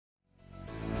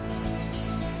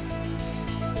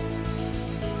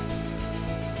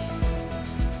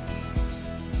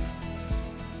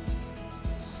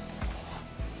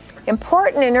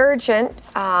Important and urgent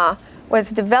was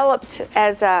developed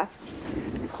as a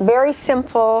very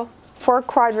simple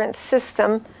four-quadrant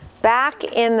system back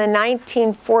in the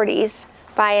 1940s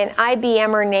by an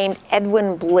IBMer named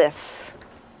Edwin Bliss.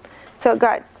 So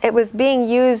it was being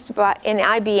used in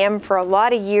IBM for a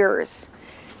lot of years.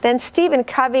 Then Stephen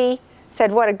Covey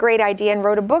said, what a great idea, and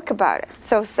wrote a book about it.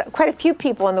 So quite a few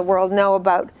people in the world know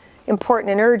about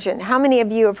important and urgent. How many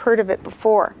of you have heard of it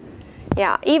before?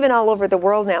 Yeah, even all over the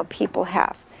world now people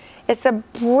have. It's a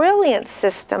brilliant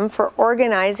system for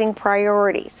organizing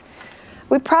priorities.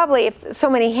 We probably, if so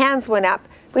many hands went up,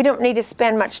 we don't need to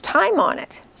spend much time on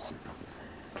it.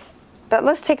 But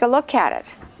let's take a look at it.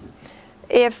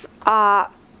 If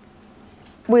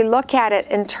we look at it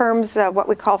in terms of what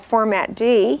we call Format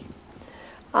D,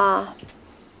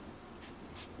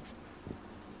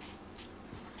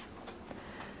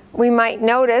 we might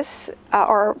notice,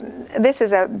 or this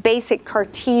is a basic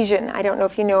Cartesian. I don't know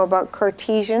if you know about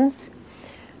Cartesians.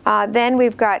 Then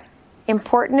we've got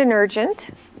important and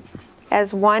urgent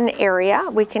as one area.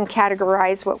 We can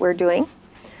categorize what we're doing.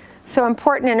 So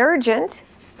important and urgent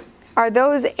are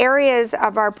those areas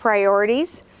of our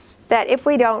priorities that if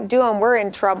we don't do them, we're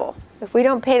in trouble. If we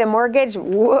don't pay the mortgage,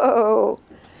 whoa,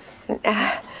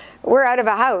 we're out of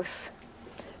a house.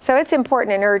 So it's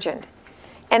important and urgent.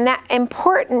 And that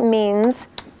important means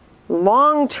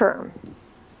long-term.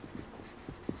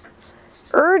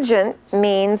 Urgent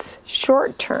means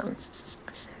short-term.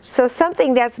 So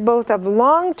something that's both of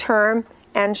long-term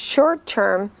and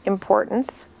short-term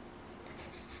importance,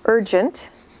 urgent,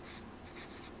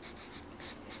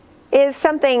 is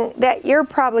something that you're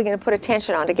probably going to put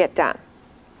attention on to get done.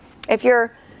 If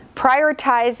you're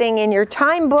prioritizing in your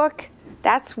time book,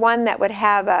 that's one that would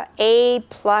have a A+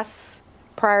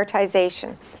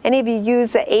 prioritization. Any of you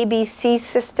use the ABC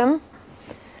system?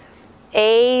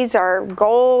 A's are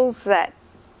goals that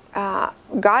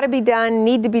got to be done,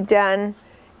 need to be done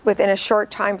within a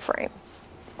short time frame.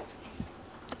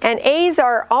 And A's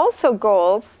are also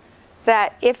goals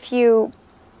that if you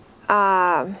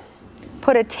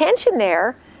put attention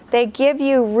there, they give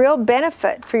you real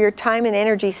benefit for your time and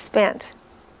energy spent.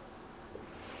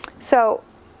 So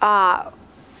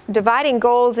dividing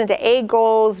goals into A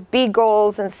goals, B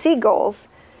goals, and C goals,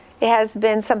 it has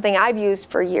been something I've used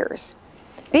for years.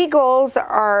 B goals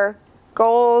are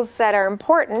goals that are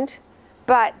important,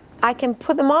 but I can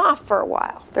put them off for a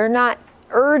while. They're not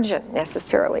urgent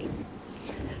necessarily.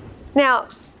 Now,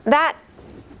 that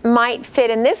might fit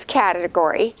in this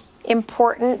category,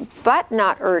 important but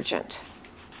not urgent.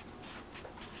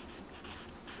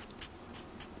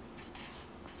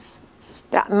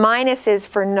 That minus is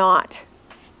for not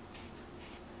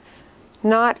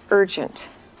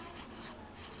urgent.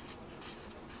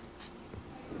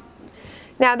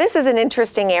 Now this is an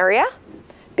interesting area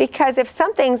because if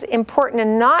something's important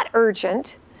and not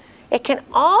urgent, it can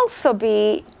also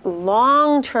be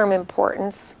long-term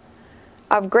importance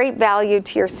of great value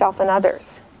to yourself and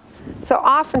others. So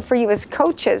often for you as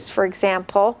coaches, for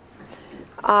example,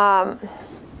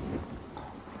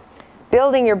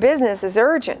 building your business is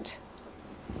urgent.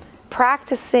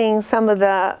 Practicing some of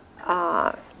the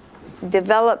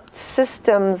developed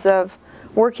systems of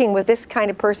working with this kind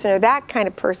of person or that kind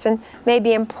of person may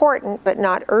be important but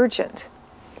not urgent.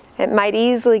 It might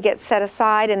easily get set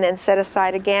aside and then set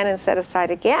aside again and set aside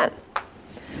again.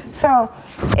 So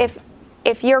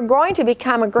if you're going to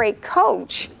become a great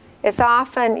coach, it's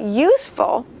often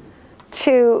useful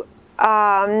to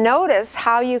notice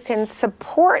how you can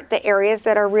support the areas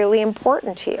that are really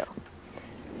important to you.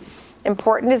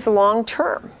 Important is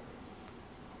long-term.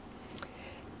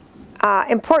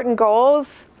 Important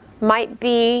goals might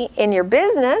be in your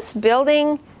business,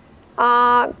 building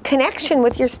connection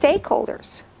with your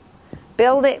stakeholders,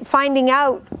 finding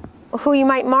out who you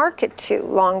might market to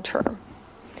long-term.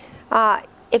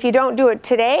 If you don't do it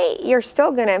today, you're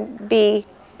still going to be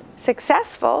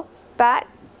successful, but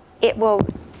it will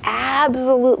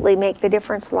absolutely make the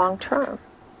difference long-term.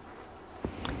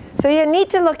 So you need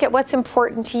to look at what's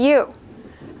important to you.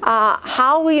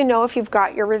 How will you know if you've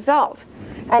got your result?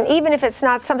 And even if it's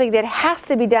not something that has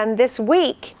to be done this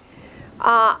week,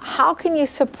 how can you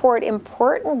support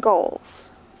important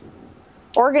goals,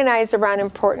 organize around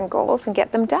important goals, and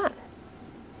get them done?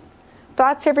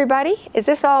 Thoughts, everybody? Is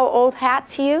this all old hat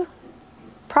to you?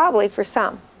 Probably for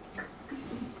some.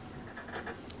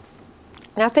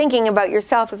 Now, thinking about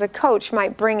yourself as a coach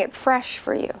might bring it fresh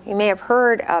for you. You may have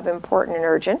heard of important and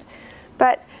urgent,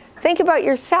 but think about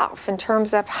yourself in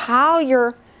terms of how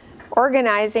you're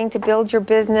organizing to build your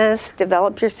business,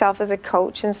 develop yourself as a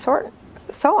coach, and so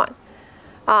on.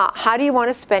 How do you want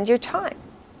to spend your time?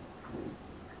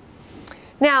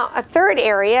 Now, a third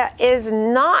area is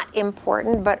not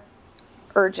important but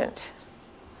urgent.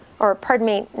 Or, pardon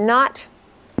me, not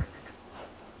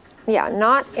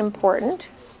important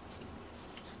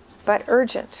but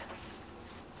urgent.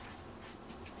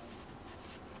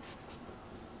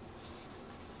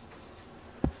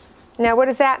 Now, what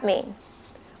does that mean?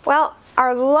 Well,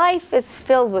 our life is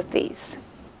filled with these.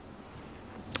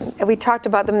 We talked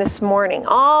about them this morning.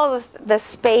 All the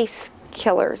space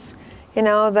killers, you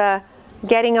know, the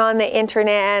getting on the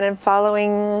internet and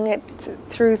following it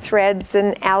through threads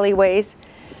and alleyways,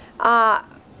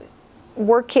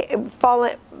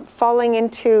 falling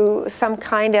into some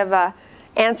kind of a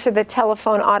answer the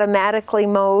telephone automatically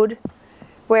mode,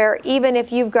 where even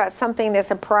if you've got something that's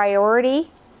a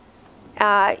priority,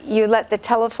 you let the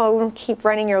telephone keep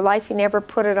running your life. You never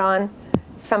put it on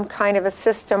some kind of a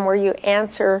system where you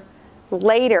answer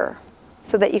later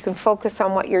so that you can focus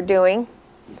on what you're doing.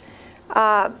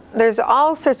 There's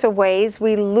all sorts of ways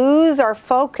we lose our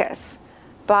focus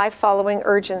by following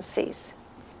urgencies.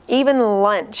 Even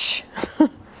lunch.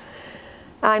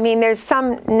 I mean, there's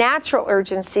some natural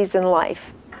urgencies in life.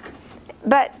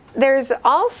 But there's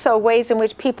also ways in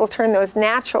which people turn those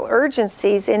natural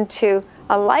urgencies into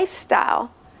a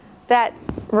lifestyle that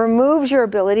removes your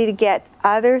ability to get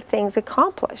other things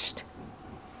accomplished.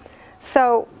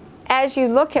 So as you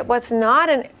look at what's not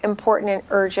important and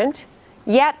urgent,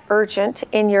 yet urgent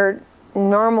in your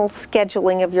normal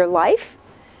scheduling of your life,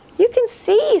 you can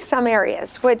see some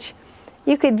areas which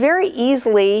you could very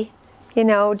easily, you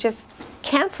know, just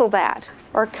cancel that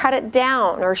or cut it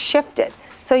down or shift it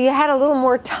so you had a little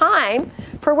more time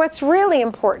for what's really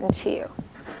important to you.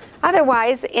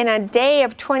 Otherwise, in a day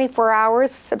of 24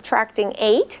 hours, subtracting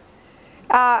 8,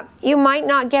 you might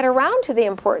not get around to the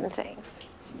important things.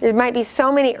 There might be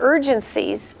so many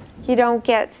urgencies, you don't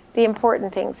get the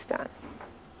important things done.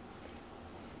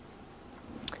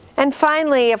 And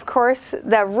finally, of course,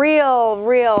 the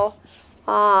real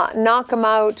knock them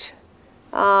out,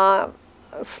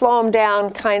 slow them down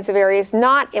kinds of areas,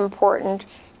 not important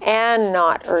and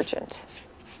not urgent.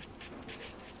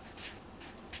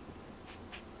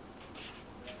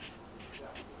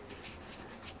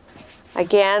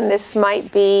 Again, this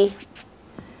might be,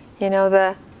 you know,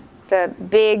 the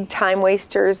big time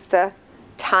wasters, the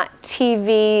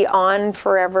TV on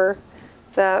forever,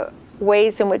 the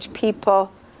ways in which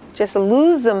people just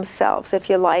lose themselves, if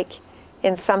you like,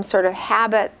 in some sort of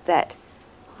habit that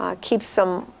keeps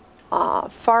them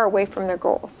far away from their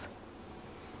goals.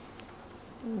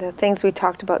 The things we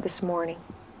talked about this morning.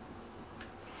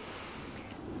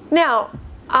 Now,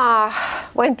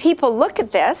 when people look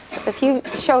at this, if you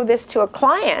show this to a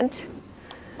client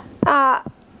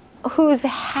who's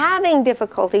having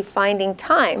difficulty finding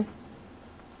time,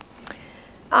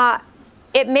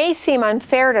 it may seem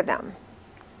unfair to them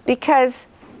because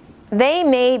they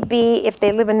may be, if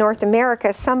they live in North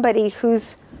America, somebody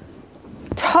who's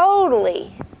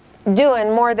totally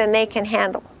doing more than they can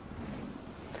handle.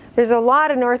 There's a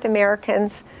lot of North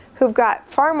Americans who've got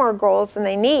far more goals than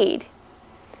they need.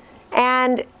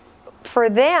 And for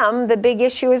them, the big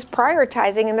issue is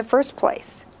prioritizing in the first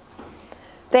place.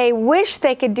 They wish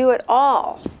they could do it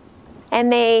all.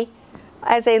 And they,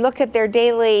 as they look at their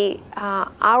daily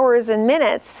hours and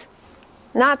minutes,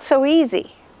 not so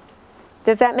easy.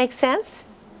 Does that make sense?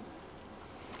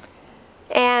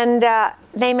 And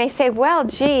they may say, well,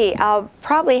 gee, I'll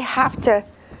probably have to,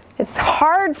 it's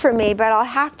hard for me, but I'll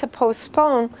have to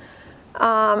postpone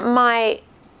my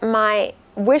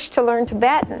wish to learn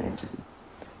Tibetan.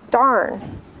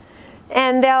 Darn.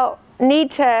 And they'll need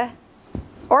to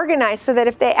organize so that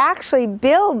if they actually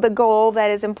build the goal that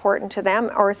is important to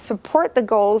them or support the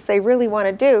goals they really want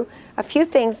to do, a few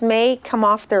things may come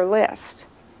off their list.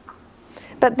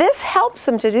 But this helps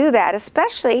them to do that,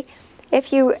 especially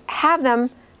if you have them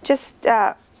just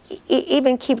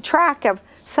even keep track of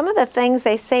some of the things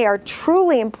they say are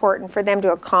truly important for them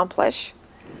to accomplish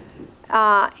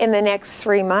in the next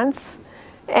 3 months,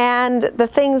 and the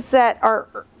things that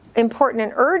are important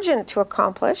and urgent to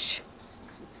accomplish.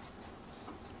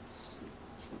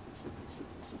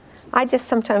 I just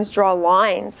sometimes draw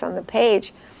lines on the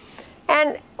page.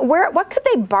 And what could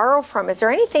they borrow from? Is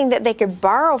there anything that they could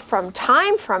borrow from,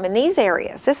 time from in these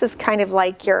areas? This is kind of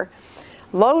like your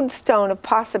lodestone of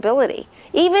possibility,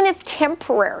 even if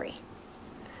temporary.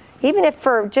 Even if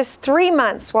for just 3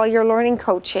 months while you're learning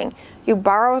coaching, you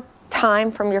borrow time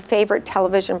from your favorite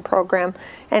television program,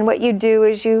 and what you do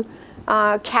is you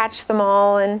catch them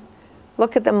all and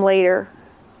look at them later.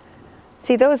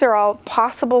 See, those are all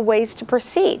possible ways to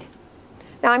proceed.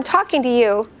 Now, I'm talking to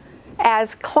you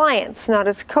as clients, not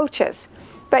as coaches,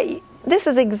 but this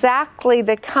is exactly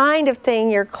the kind of thing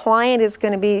your client is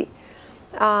going to be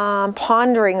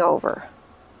pondering over.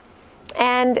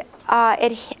 And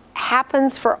it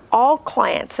happens for all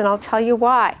clients, and I'll tell you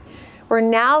why. We're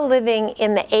now living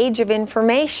in the age of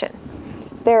information.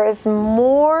 There is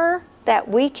more that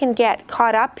we can get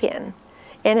caught up in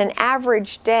an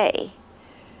average day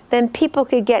than people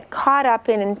could get caught up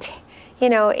in you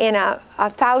know, in a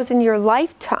 1,000-year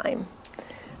lifetime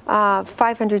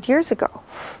 500 years ago.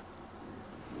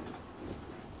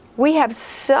 We have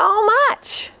so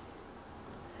much.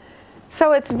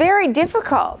 So it's very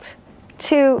difficult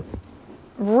to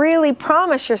really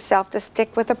promise yourself to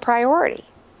stick with a priority.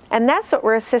 And that's what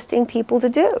we're assisting people to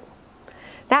do.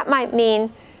 That might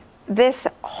mean this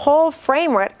whole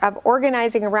framework of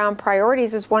organizing around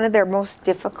priorities is one of their most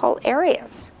difficult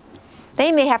areas.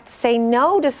 They may have to say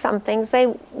no to some things they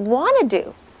want to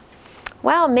do.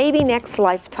 Well, maybe next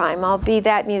lifetime I'll be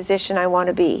that musician I want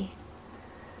to be.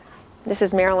 This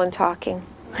is Marilyn talking.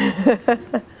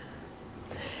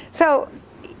 So,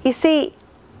 you see,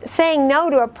 saying no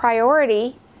to a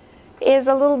priority is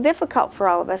a little difficult for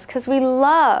all of us because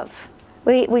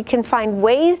we can find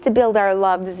ways to build our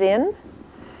loves in,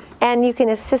 and you can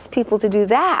assist people to do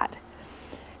that.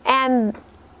 And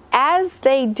as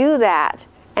they do that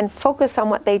and focus on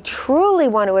what they truly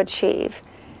want to achieve,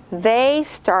 they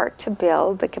start to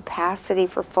build the capacity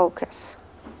for focus.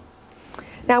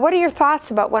 Now, what are your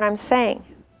thoughts about what I'm saying?